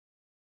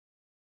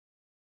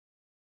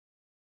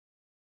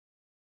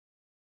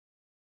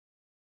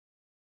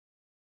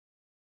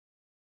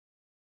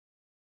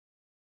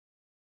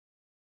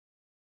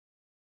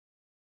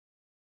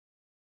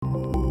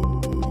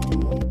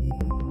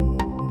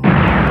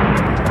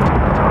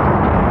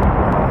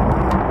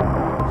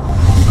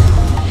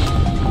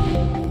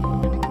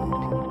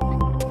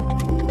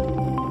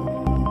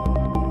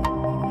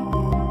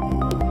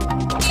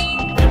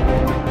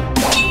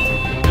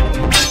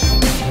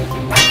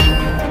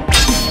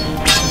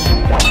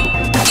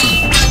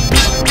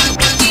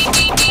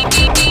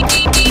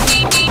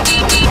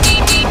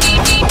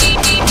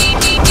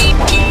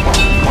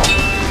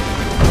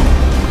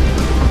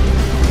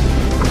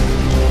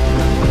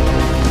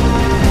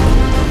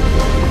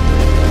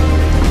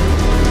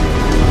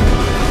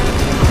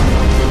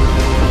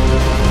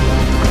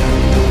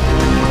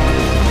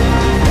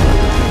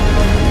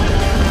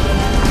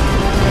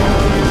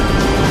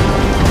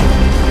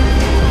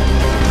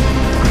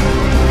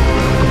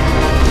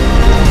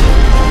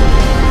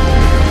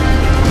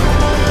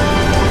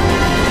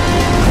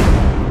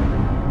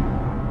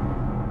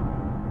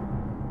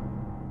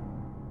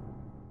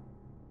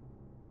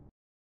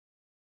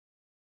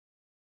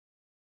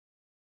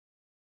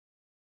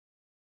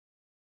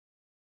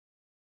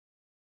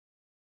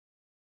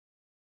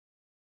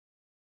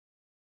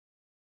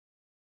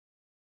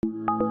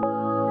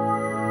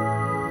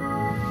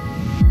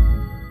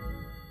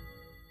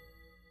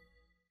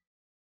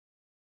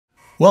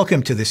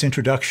Welcome to this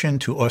introduction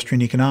to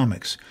Austrian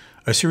economics,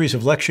 a series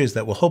of lectures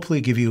that will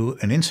hopefully give you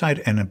an insight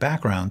and a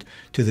background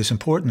to this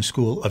important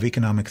school of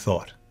economic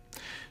thought.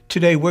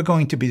 Today we're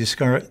going to be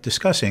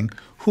discussing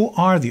who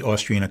are the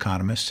Austrian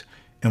economists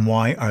and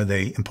why are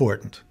they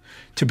important.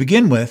 To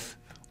begin with,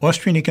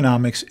 Austrian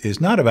economics is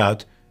not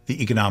about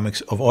the economics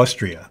of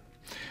Austria.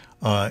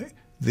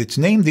 It's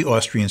named the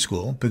Austrian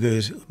School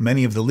because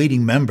many of the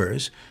leading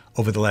members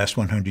over the last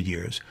 100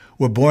 years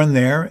were born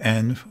there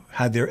and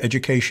had their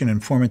education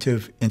and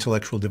formative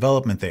intellectual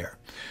development there.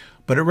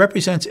 But it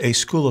represents a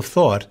school of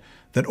thought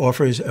that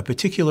offers a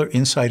particular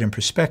insight and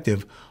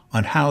perspective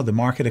on how the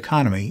market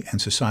economy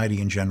and society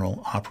in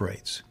general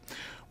operates.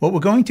 What we're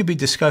going to be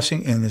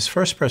discussing in this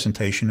first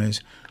presentation is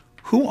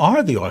who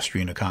are the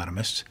Austrian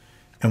economists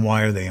and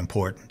why are they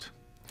important?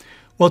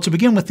 Well, to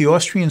begin with, the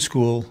Austrian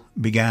school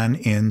began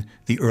in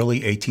the early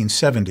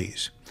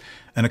 1870s.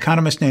 An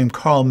economist named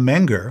Karl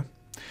Menger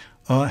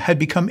had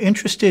become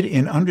interested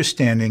in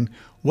understanding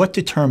what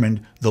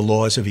determined the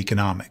laws of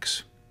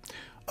economics.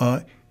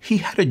 He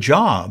had a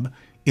job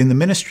in the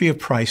Ministry of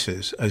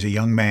Prices as a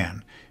young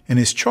man, and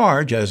his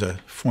charge as a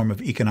form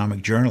of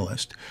economic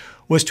journalist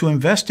was to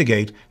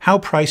investigate how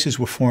prices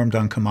were formed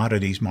on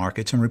commodities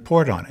markets and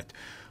report on it.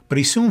 But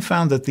he soon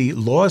found that the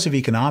laws of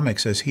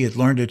economics, as he had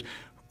learned it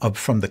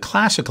from the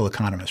classical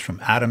economists, from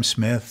Adam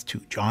Smith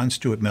to John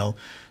Stuart Mill,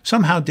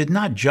 somehow did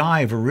not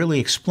jive or really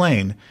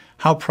explain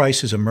how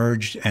prices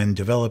emerged and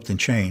developed and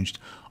changed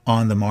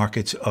on the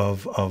markets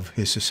of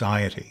his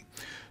society.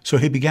 So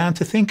he began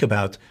to think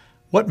about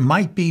what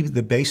might be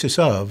the basis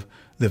of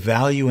the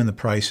value and the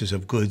prices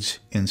of goods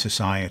in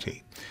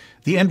society.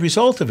 The end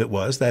result of it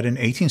was that in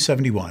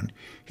 1871,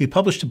 he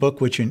published a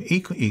book which in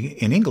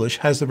English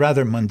has the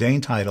rather mundane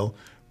title,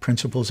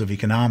 Principles of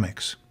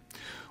Economics.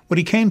 What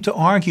he came to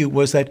argue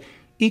was that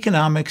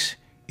economics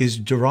is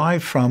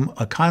derived from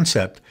a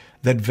concept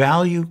that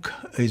value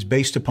is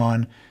based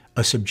upon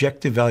a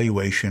subjective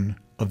valuation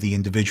of the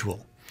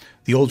individual.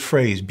 The old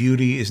phrase,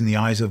 beauty is in the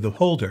eyes of the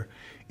beholder,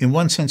 in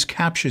one sense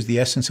captures the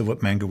essence of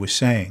what Menger was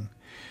saying.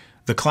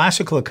 The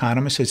classical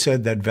economists had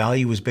said that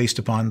value was based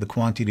upon the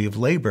quantity of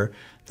labor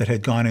that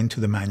had gone into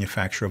the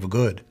manufacture of a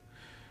good.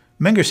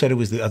 Menger said it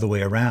was the other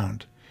way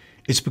around.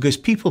 It's because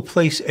people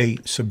place a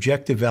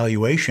subjective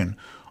valuation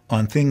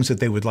on things that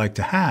they would like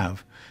to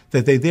have,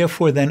 that they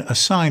therefore then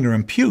assign or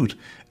impute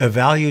a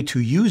value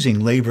to using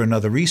labor and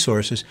other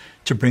resources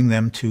to bring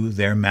them to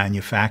their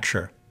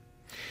manufacture.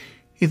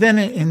 He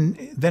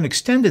then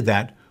extended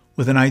that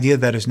with an idea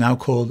that is now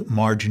called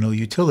marginal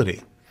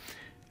utility.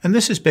 And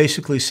this is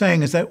basically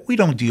saying is that we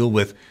don't deal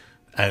with,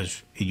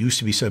 as it used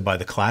to be said by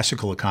the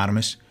classical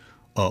economists,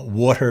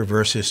 water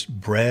versus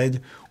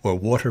bread or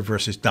water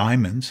versus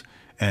diamonds,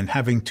 and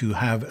having to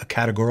have a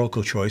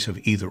categorical choice of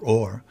either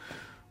or.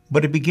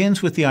 But it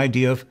begins with the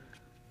idea of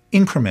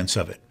increments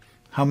of it.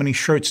 How many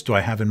shirts do I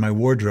have in my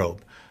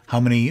wardrobe? How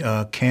many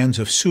cans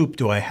of soup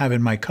do I have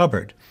in my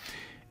cupboard?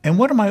 And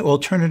what are my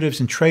alternatives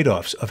and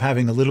trade-offs of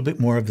having a little bit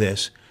more of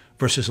this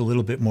versus a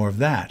little bit more of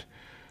that?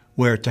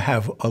 Where to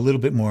have a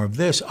little bit more of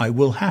this, I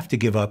will have to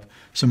give up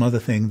some other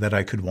thing that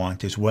I could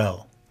want as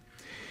well.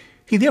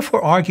 He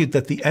therefore argued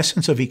that the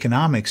essence of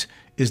economics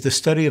is the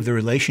study of the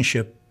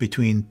relationship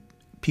between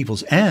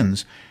people's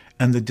ends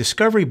and the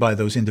discovery by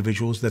those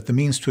individuals that the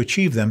means to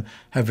achieve them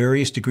have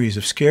various degrees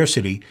of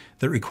scarcity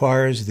that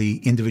requires the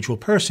individual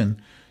person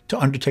to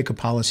undertake a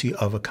policy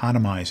of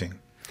economizing.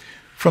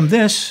 From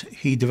this,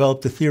 he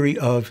developed the theory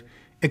of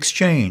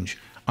exchange,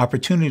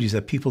 opportunities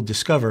that people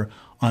discover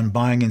on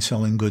buying and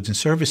selling goods and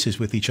services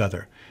with each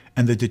other,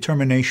 and the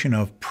determination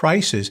of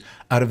prices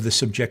out of the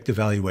subjective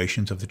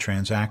valuations of the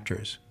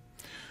transactors.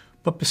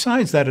 But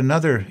besides that,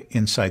 another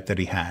insight that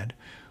he had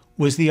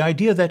was the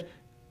idea that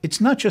it's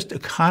not just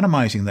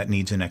economizing that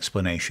needs an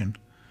explanation,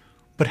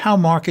 but how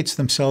markets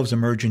themselves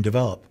emerge and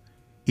develop,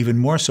 even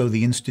more so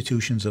the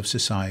institutions of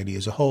society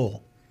as a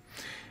whole.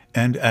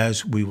 And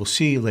as we will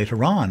see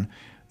later on,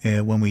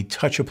 when we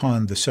touch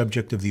upon the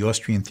subject of the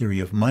Austrian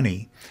theory of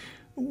money,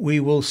 we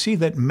will see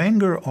that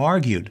Menger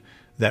argued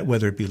that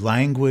whether it be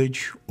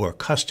language or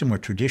custom or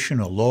tradition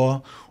or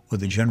law or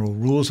the general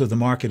rules of the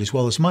market as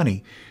well as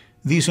money,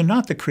 these are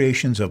not the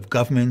creations of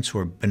governments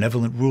or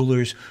benevolent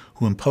rulers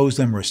who impose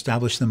them or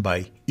establish them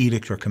by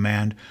edict or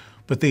command,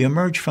 but they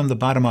emerge from the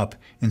bottom up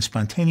in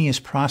spontaneous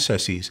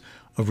processes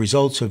of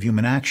results of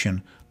human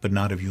action, but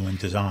not of human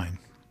design.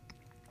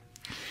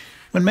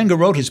 When Menger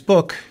wrote his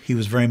book, he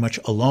was very much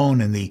alone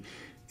in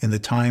the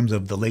times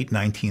of the late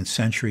 19th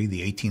century,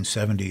 the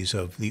 1870s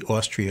of the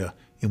Austria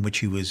in which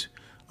he was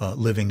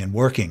living and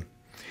working.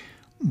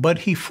 But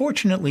he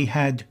fortunately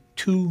had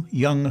two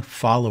young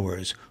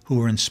followers who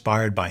were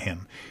inspired by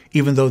him,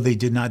 even though they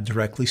did not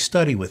directly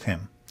study with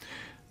him.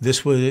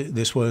 This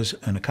was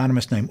an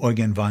economist named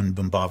Eugen von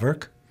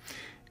Böhm-Bawerk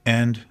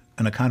and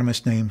an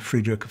economist named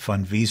Friedrich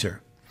von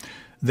Wieser.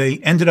 They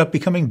ended up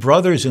becoming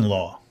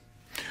brothers-in-law,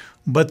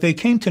 but they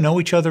came to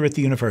know each other at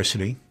the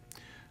university.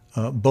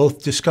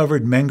 Both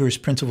discovered Menger's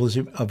Principles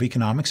of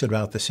Economics at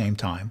about the same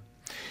time.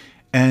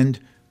 And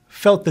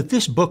felt that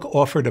this book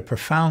offered a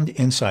profound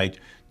insight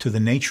to the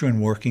nature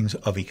and workings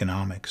of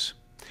economics.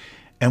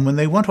 And when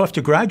they went off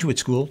to graduate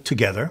school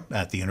together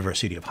at the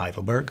University of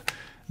Heidelberg,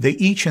 they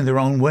each in their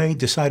own way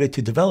decided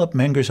to develop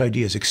Menger's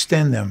ideas,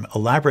 extend them,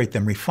 elaborate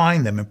them,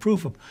 refine them,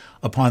 improve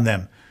upon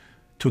them,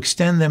 to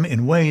extend them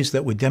in ways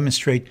that would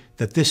demonstrate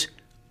that this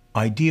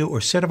idea or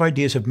set of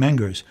ideas of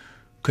Menger's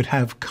could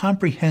have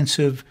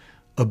comprehensive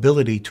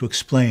ability to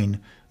explain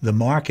the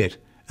market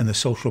and the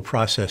social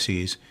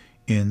processes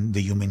in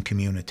the human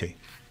community.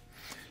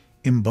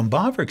 In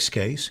Bombaverk's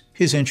case,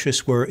 his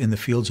interests were in the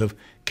fields of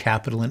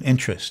capital and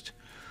interest.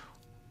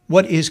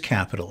 What is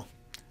capital?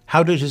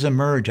 How does it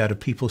emerge out of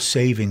people's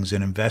savings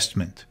and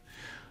investment?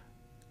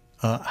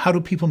 How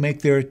do people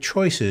make their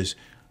choices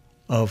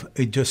of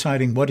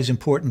deciding what is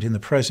important in the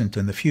present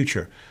and the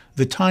future?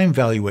 The time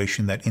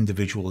valuation that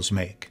individuals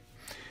make.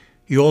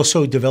 He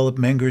also developed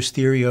Menger's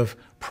theory of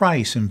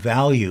price and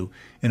value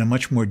in a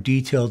much more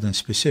detailed and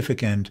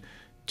specific and,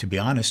 to be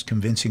honest,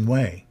 convincing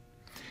way.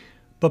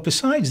 But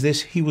besides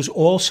this, he was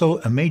also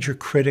a major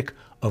critic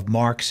of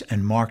Marx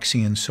and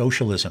Marxian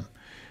socialism.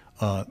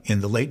 In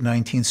the late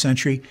 19th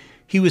century,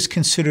 he was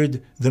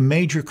considered the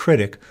major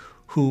critic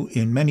who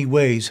in many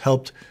ways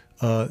helped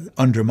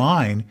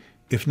undermine,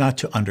 if not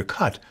to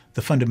undercut,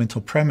 the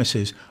fundamental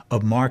premises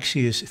of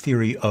Marxist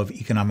theory of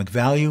economic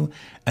value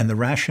and the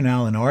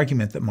rationale and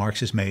argument that Marx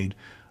has made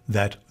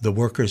that the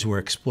workers were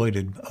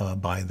exploited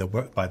by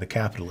the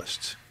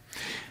capitalists.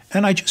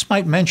 And I just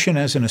might mention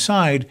as an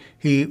aside,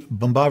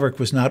 Bombaverk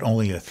was not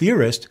only a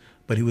theorist,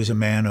 but he was a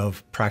man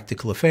of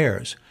practical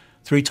affairs.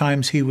 3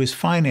 times he was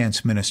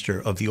finance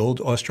minister of the old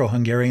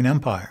Austro-Hungarian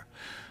Empire,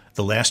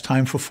 the last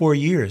time for 4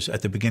 years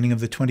at the beginning of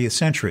the 20th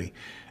century.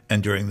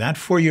 And during that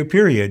 4-year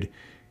period,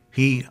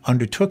 he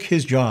undertook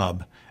his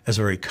job as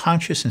a very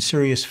conscious and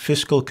serious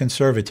fiscal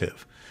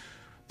conservative.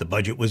 The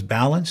budget was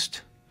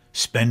balanced,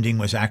 spending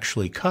was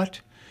actually cut,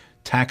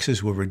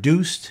 taxes were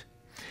reduced,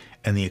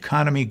 and the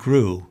economy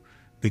grew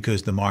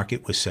because the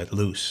market was set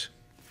loose.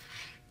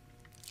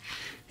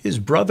 His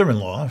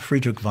brother-in-law,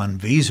 Friedrich von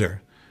Wieser,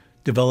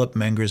 developed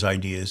Menger's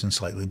ideas in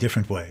slightly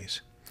different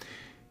ways.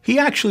 He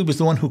actually was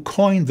the one who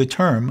coined the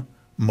term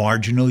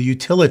marginal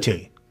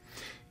utility.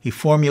 He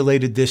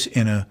formulated this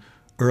in an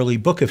early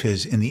book of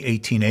his in the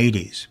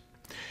 1880s.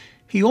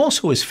 He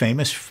also is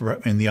famous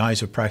in the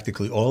eyes of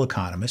practically all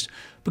economists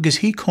because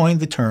he coined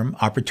the term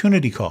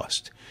opportunity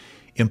cost.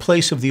 In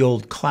place of the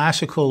old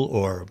classical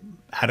or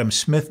Adam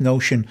Smith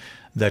notion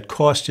that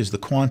cost is the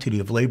quantity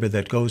of labor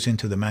that goes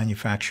into the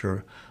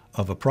manufacture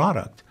of a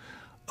product,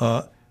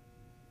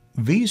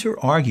 Wieser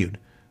argued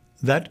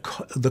that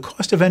the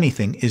cost of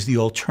anything is the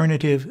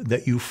alternative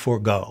that you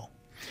forego.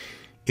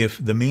 If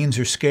the means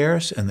are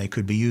scarce and they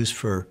could be used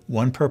for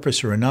one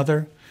purpose or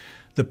another,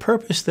 the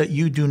purpose that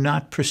you do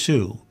not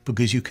pursue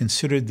because you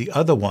considered the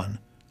other one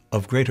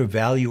of greater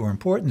value or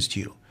importance to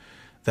you,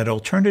 that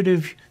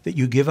alternative that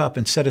you give up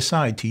and set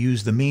aside to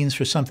use the means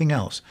for something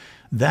else,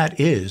 that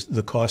is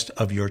the cost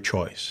of your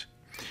choice.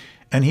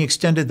 And he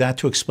extended that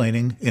to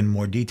explaining in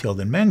more detail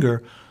than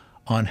Menger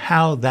on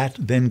how that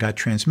then got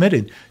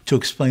transmitted to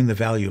explain the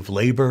value of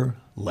labor,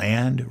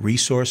 land,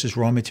 resources,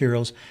 raw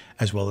materials,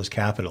 as well as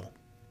capital.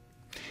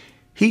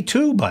 He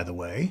too, by the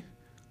way,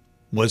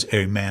 was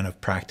a man of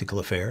practical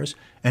affairs,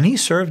 and he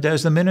served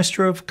as the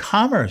Minister of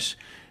Commerce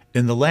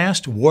in the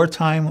last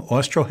wartime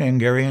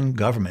Austro-Hungarian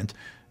government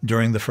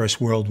during the First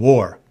World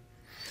War.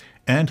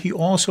 And he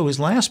also, his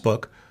last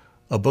book,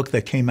 a book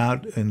that came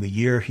out in the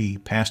year he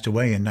passed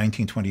away in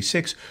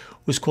 1926,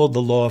 was called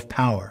The Law of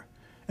Power.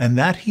 And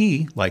that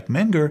he, like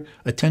Menger,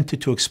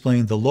 attempted to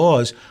explain the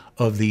laws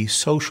of the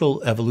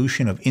social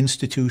evolution of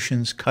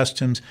institutions,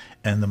 customs,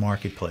 and the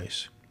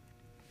marketplace.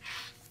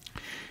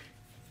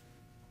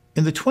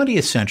 In the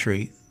 20th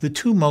century, the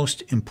 2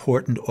 most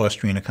important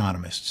Austrian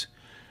economists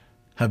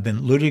have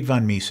been Ludwig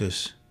von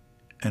Mises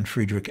and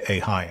Friedrich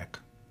A. Hayek.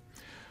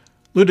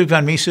 Ludwig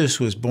von Mises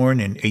was born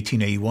in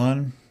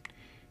 1881.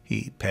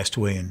 He passed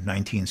away in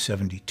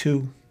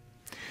 1972.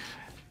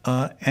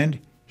 And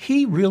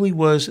he really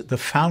was the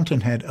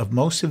fountainhead of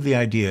most of the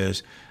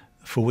ideas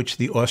for which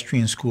the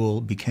Austrian school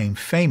became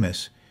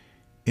famous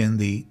in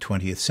the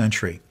 20th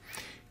century.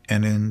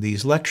 And in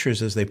these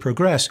lectures, as they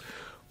progress,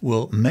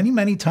 will many,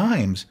 many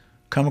times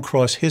come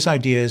across his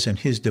ideas and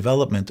his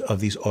development of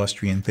these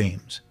Austrian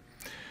themes.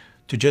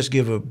 To just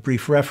give a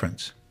brief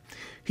reference,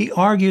 he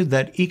argued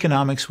that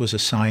economics was a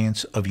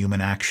science of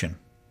human action.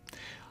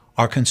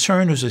 Our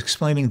concern was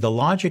explaining the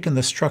logic and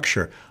the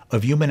structure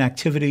of human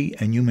activity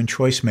and human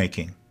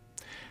choice-making,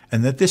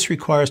 and that this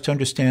requires to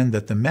understand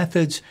that the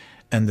methods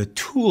and the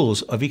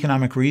tools of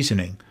economic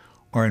reasoning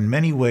are in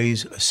many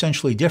ways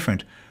essentially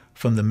different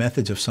from the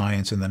methods of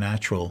science in the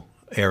natural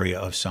area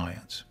of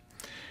science.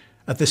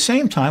 At the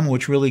same time,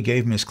 which really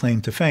gave him his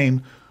claim to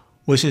fame,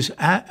 was his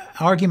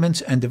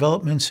arguments and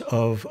developments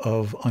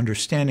of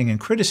understanding and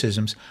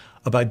criticisms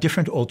about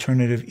different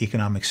alternative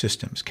economic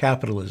systems,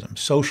 capitalism,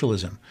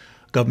 socialism,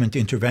 government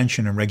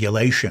intervention and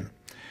regulation.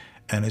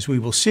 And as we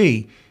will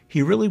see,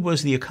 he really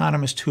was the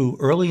economist who,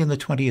 early in the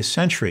 20th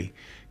century,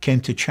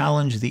 came to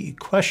challenge the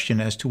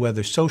question as to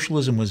whether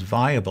socialism was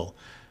viable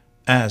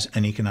as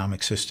an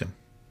economic system.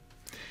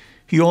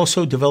 He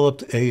also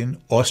developed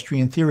an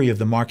Austrian theory of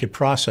the market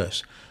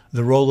process,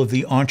 the role of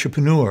the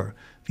entrepreneur,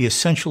 the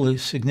essential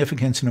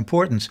significance and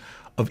importance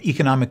of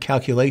economic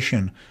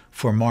calculation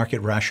for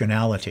market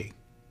rationality.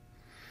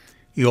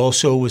 He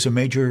also was a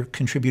major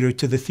contributor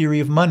to the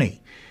theory of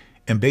money,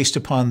 and based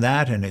upon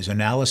that and his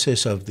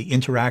analysis of the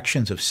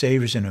interactions of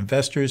savers and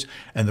investors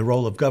and the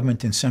role of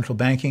government in central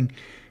banking,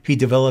 he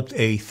developed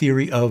a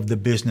theory of the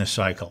business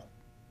cycle,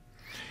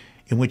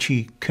 in which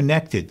he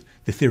connected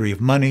the theory of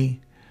money,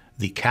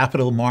 the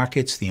capital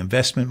markets, the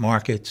investment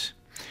markets,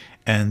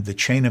 and the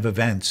chain of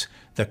events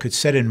that could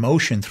set in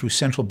motion through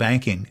central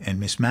banking and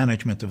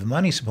mismanagement of the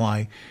money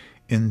supply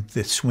in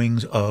the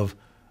swings of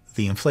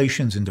the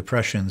inflations and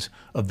depressions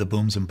of the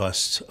booms and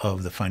busts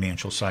of the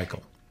financial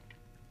cycle.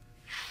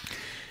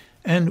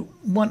 And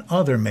one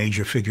other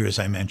major figure, as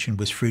I mentioned,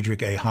 was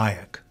Friedrich A.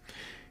 Hayek.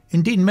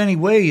 Indeed, in many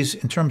ways,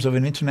 in terms of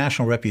an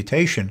international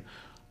reputation,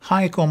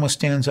 Hayek almost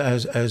stands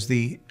as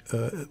the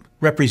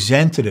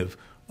representative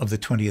of the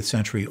 20th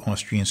century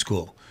Austrian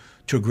school,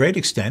 to a great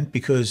extent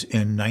because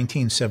in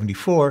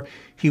 1974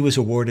 he was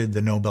awarded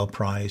the Nobel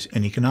Prize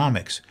in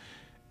Economics,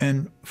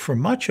 and for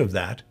much of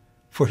that,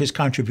 for his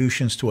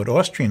contributions to what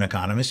Austrian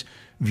economists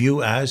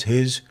view as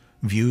his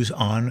views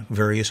on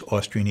various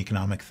Austrian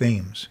economic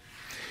themes.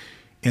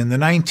 In the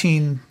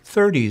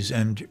 1930s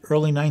and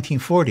early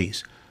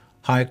 1940s,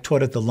 Hayek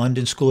taught at the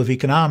London School of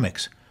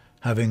Economics,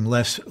 having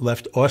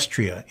left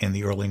Austria in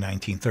the early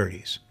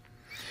 1930s.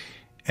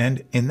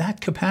 And in that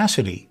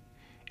capacity,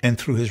 and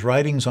through his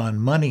writings on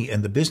money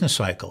and the business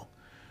cycle,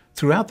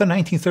 throughout the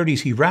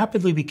 1930s he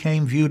rapidly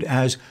became viewed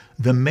as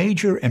the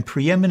major and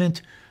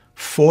preeminent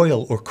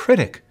foil or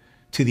critic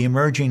to the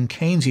emerging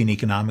Keynesian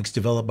economics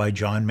developed by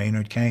John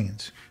Maynard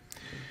Keynes.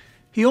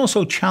 He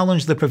also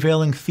challenged the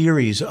prevailing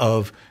theories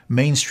of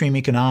mainstream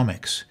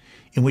economics,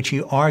 in which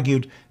he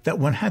argued that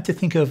one had to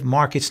think of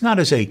markets not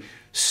as a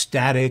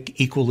static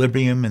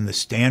equilibrium in the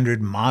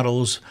standard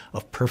models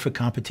of perfect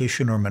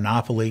competition or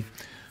monopoly,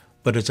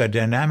 but as a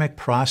dynamic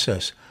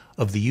process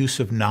of the use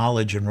of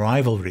knowledge and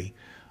rivalry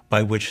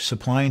by which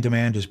supply and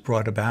demand is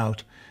brought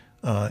about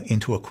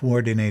into a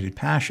coordinated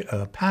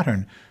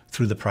pattern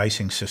through the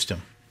pricing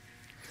system.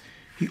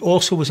 He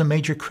also was a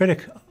major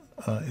critic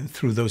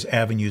through those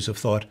avenues of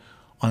thought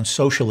on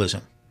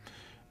socialism.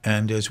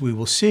 And as we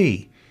will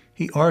see,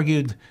 he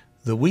argued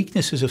the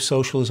weaknesses of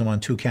socialism on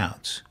two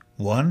counts.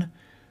 One,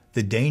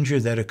 the danger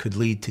that it could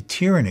lead to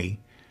tyranny,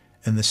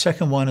 and the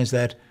second one is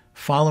that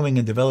following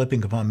and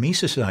developing upon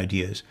Mises's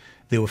ideas,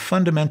 there were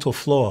fundamental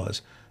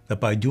flaws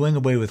that by doing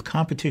away with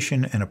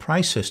competition and a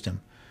price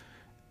system,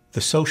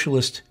 the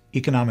socialist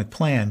economic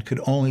plan could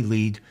only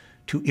lead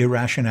to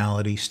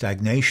irrationality,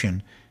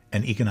 stagnation,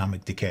 and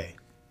economic decay.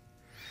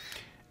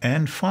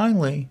 And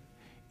finally,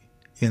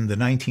 in the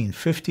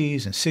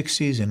 1950s and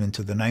 60s and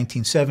into the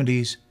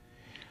 1970s,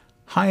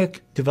 Hayek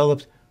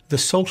developed the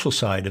social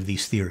side of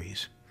these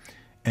theories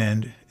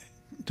and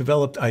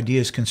developed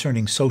ideas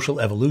concerning social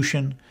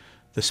evolution,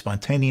 the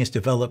spontaneous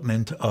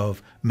development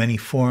of many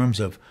forms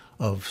of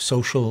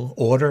social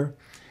order,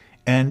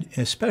 and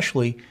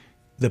especially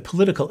the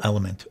political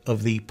element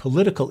of the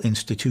political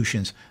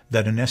institutions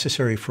that are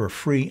necessary for a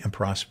free and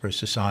prosperous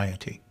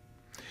society.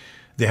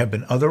 There have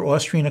been other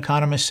Austrian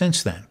economists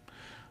since then.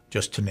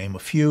 Just to name a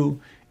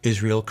few,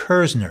 Israel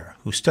Kirzner,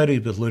 who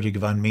studied with Ludwig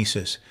von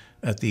Mises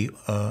at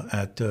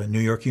New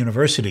York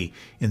University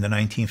in the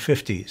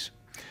 1950s.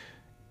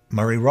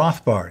 Murray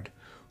Rothbard,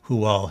 who,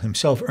 while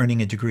himself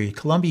earning a degree at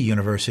Columbia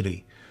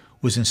University,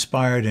 was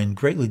inspired and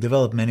greatly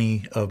developed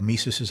many of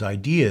Mises's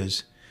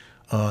ideas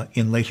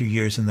in later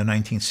years in the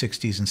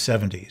 1960s and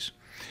 70s.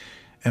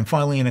 And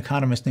finally, an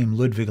economist named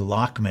Ludwig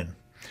Lachmann,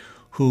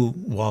 who,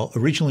 while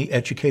originally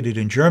educated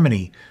in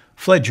Germany,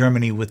 fled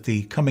Germany with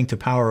the coming to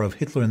power of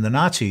Hitler and the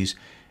Nazis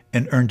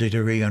and earned a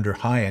degree under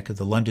Hayek at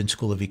the London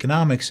School of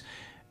Economics,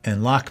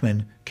 and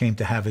Lachmann came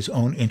to have his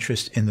own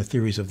interest in the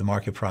theories of the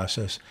market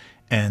process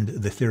and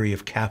the theory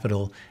of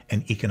capital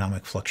and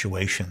economic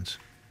fluctuations.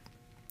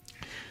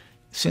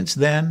 Since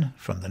then,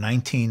 from the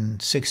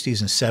 1960s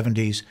and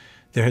 70s,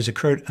 there has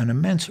occurred an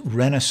immense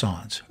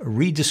renaissance, a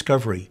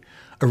rediscovery,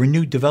 a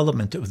renewed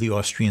development of the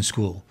Austrian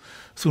school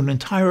through an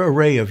entire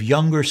array of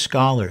younger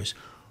scholars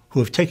who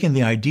have taken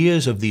the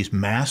ideas of these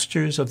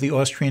masters of the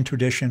Austrian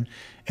tradition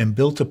and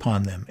built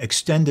upon them,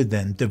 extended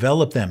them,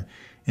 developed them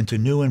into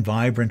new and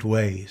vibrant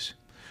ways.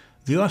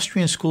 The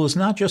Austrian school is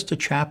not just a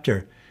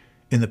chapter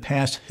in the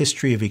past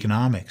history of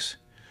economics,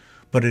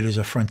 but it is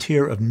a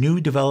frontier of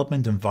new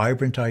development and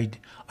vibrant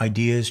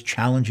ideas,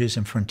 challenges,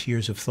 and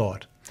frontiers of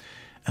thought.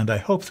 And I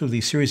hope through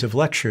these series of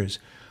lectures,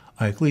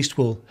 I at least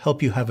will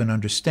help you have an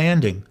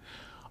understanding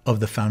of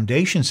the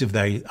foundations of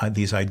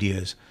these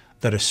ideas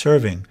that are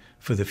serving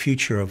for the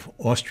future of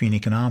Austrian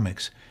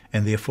economics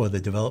and therefore the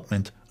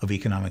development of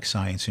economic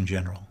science in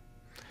general.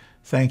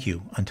 Thank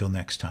you. Until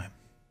next time.